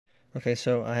Okay,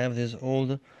 so I have this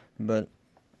old, but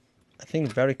I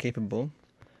think very capable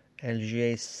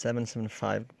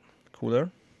LGA775 cooler,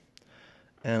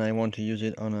 and I want to use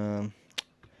it on a...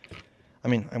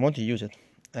 I want to use it.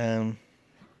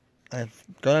 I've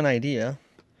got an idea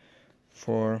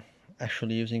for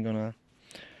actually using on a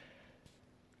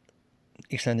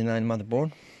X99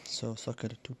 motherboard, so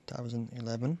socket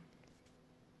 2011,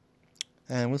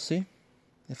 and we'll see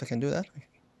if I can do that.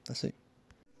 Let's see.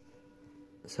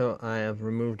 So I have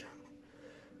removed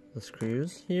the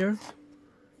screws here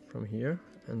from here,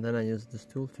 and then I use this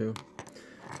tool to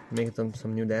make them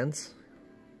some new dents,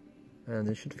 and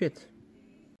they should fit.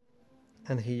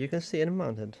 And here you can see it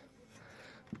mounted.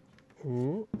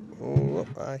 Ooh,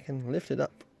 I can lift it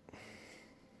up.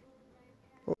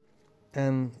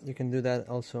 And you can do that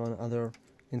also on other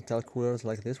Intel coolers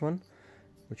like this one,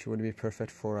 which would be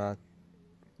perfect for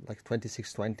like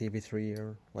 2620 V3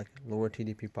 or like lower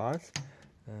TDP parts.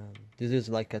 This is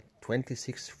like a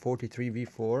 2643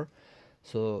 V4,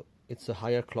 so it's a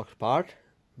higher clocked part,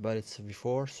 but it's a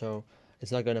V4, so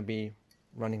it's not gonna be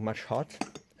running much hot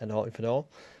at all, if at all.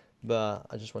 But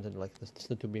I just wanted like this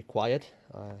to be quiet.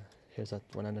 Here's that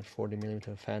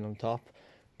 140mm fan on top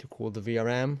to cool the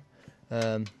VRM.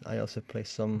 I also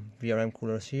placed some VRM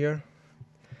coolers here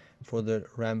for the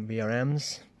RAM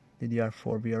VRMs,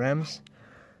 DDR4 VRMs.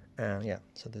 Yeah,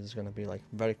 so this is gonna be like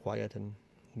very quiet and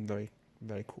very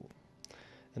cool.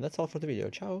 And that's all for the video.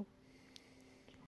 Ciao!